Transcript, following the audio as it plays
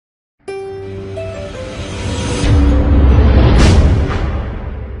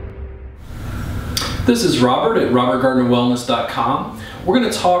This is Robert at robertgardnerwellness.com. We're going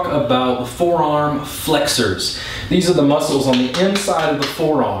to talk about the forearm flexors. These are the muscles on the inside of the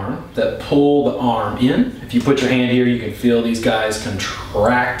forearm that pull the arm in. If you put your hand here, you can feel these guys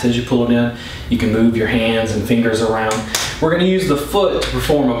contract as you pull it in. You can move your hands and fingers around. We're going to use the foot to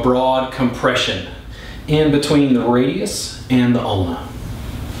perform a broad compression in between the radius and the ulna.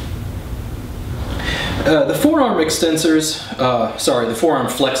 The forearm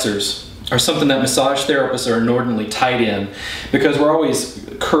flexors are something that massage therapists are inordinately tight in because we're always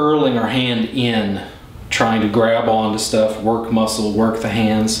curling our hand in, trying to grab onto stuff, work muscle, work the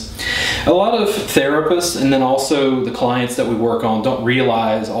hands. A lot of therapists and then also the clients that we work on don't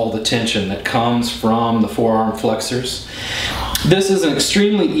realize all the tension that comes from the forearm flexors. This is an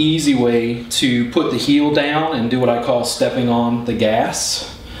extremely easy way to put the heel down and do what I call stepping on the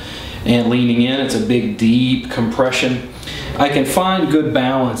gas and leaning in. It's a big, deep compression. I can find good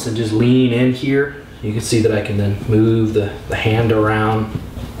balance and just lean in here. You can see that I can then move the hand around.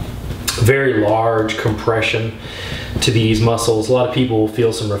 Very large compression to these muscles. A lot of people will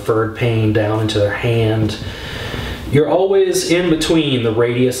feel some referred pain down into their hand. You're always in between the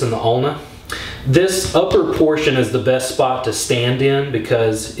radius and the ulna. This upper portion is the best spot to stand in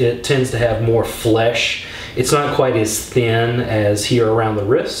because it tends to have more flesh. It's not quite as thin as here around the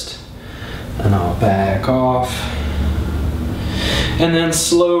wrist. And I'll back off. And then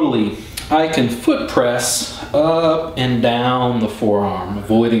slowly, I can foot press up and down the forearm,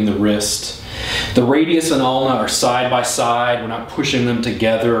 avoiding the wrist. The radius and ulna are side by side. We're not pushing them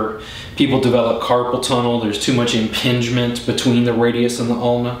together. People develop carpal tunnel. There's too much impingement between the radius and the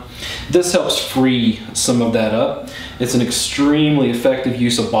ulna. This helps free some of that up. It's an extremely effective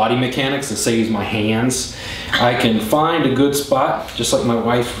use of body mechanics. It saves my hands. I can find a good spot, just like my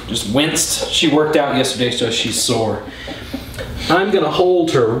wife just winced. She worked out yesterday, so she's sore. I'm going to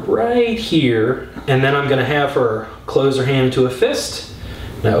hold her right here, and then I'm going to have her close her hand into a fist.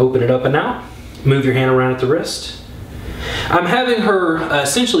 Now open it up and out. Move your hand around at the wrist. I'm having her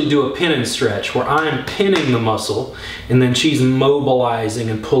essentially do a pin and stretch, where I'm pinning the muscle, and then she's mobilizing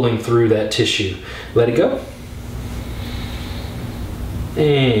and pulling through that tissue. Let it go.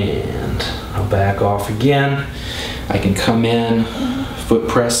 And I'll back off again. I can come in, foot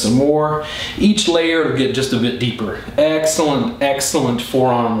press some more. Each layer will get just a bit deeper. Excellent, excellent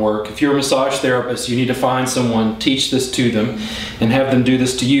forearm work. If you're a massage therapist, you need to find someone, teach this to them, and have them do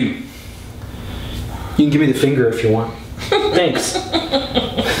this to you. You can give me the finger if you want. Thanks.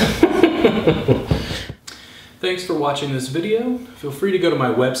 Thanks for watching this video. Feel free to go to my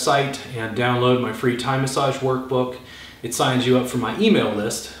website and download my free Thai massage workbook. It signs you up for my email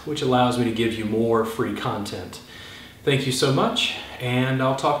list, which allows me to give you more free content. Thank you so much, and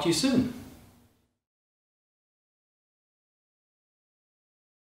I'll talk to you soon.